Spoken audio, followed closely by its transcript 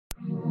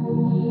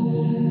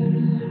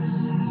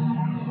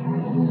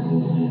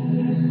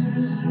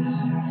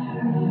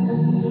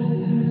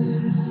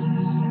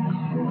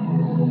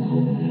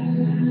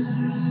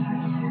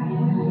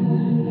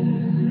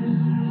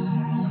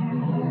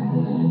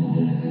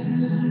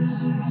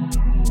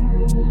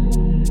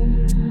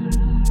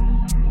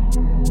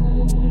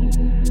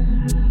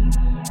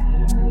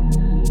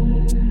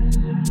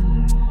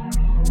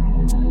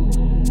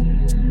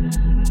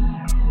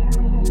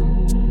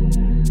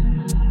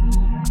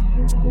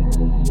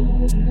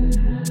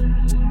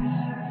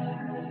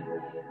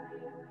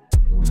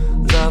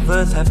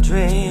Lovers have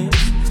dreams,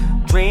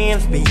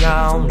 dreams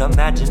beyond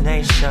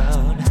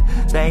imagination.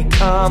 They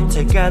come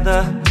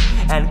together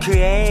and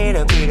create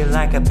a beauty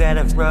like a bed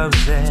of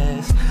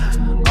roses.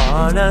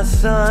 On a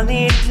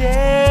sunny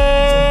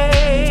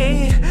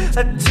day,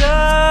 a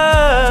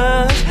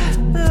touch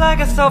like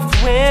a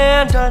soft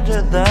wind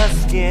under the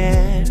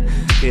skin.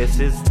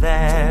 Kisses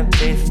that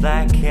taste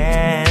like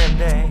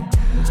candy,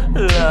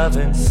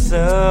 loving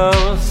so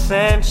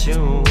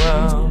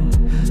sensual.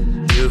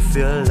 You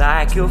feel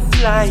like you're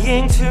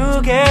flying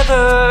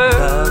together.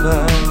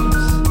 Lovers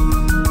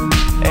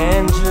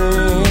and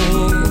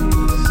dreams,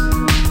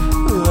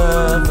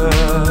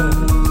 lovers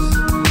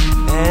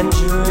and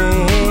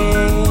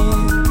dreams,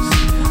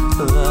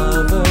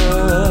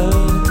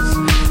 lovers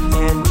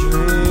and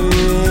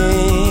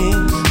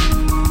dreams.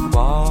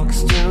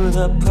 Walks through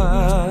the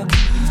park,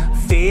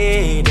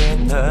 feet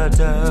in the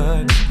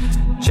dirt,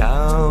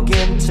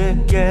 jogging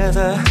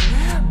together,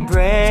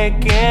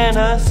 breaking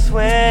a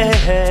sweat.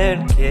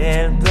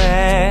 Get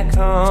back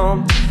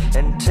home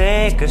and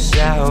take a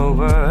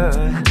shower.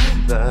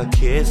 The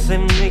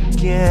kissing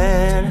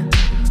begin,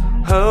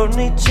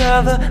 holding each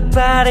other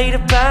body to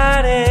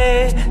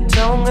body,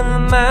 tongue in the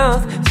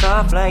mouth,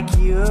 soft like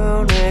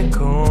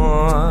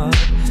unicorn.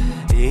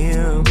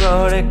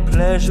 Erotic,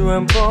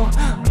 pleasurable.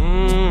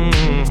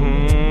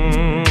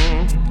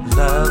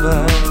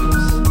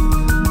 Lovers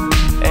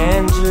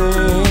and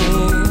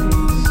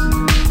dreams,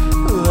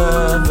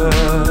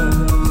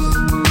 lovers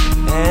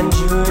and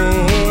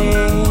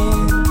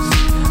dreams,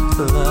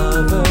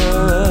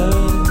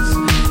 lovers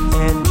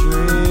and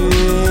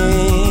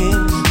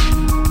dreams.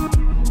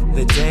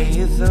 The day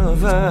is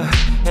over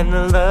and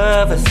the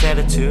lovers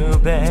headed to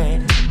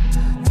bed.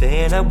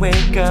 Then I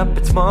wake up,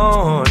 it's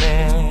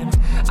morning.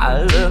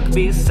 I look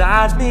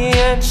beside me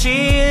and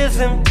she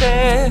isn't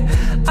there.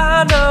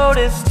 I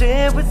noticed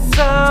it was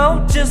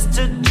all just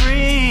a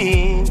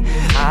dream.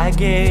 I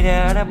get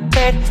out of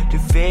bed to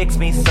fix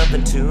me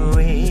something to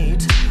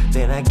eat.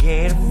 Then I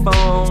get a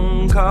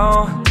phone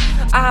call,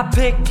 I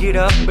pick it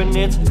up and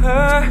it's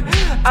her.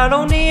 I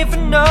don't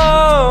even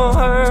know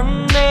her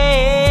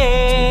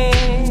name.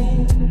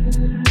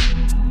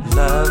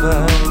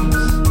 Lover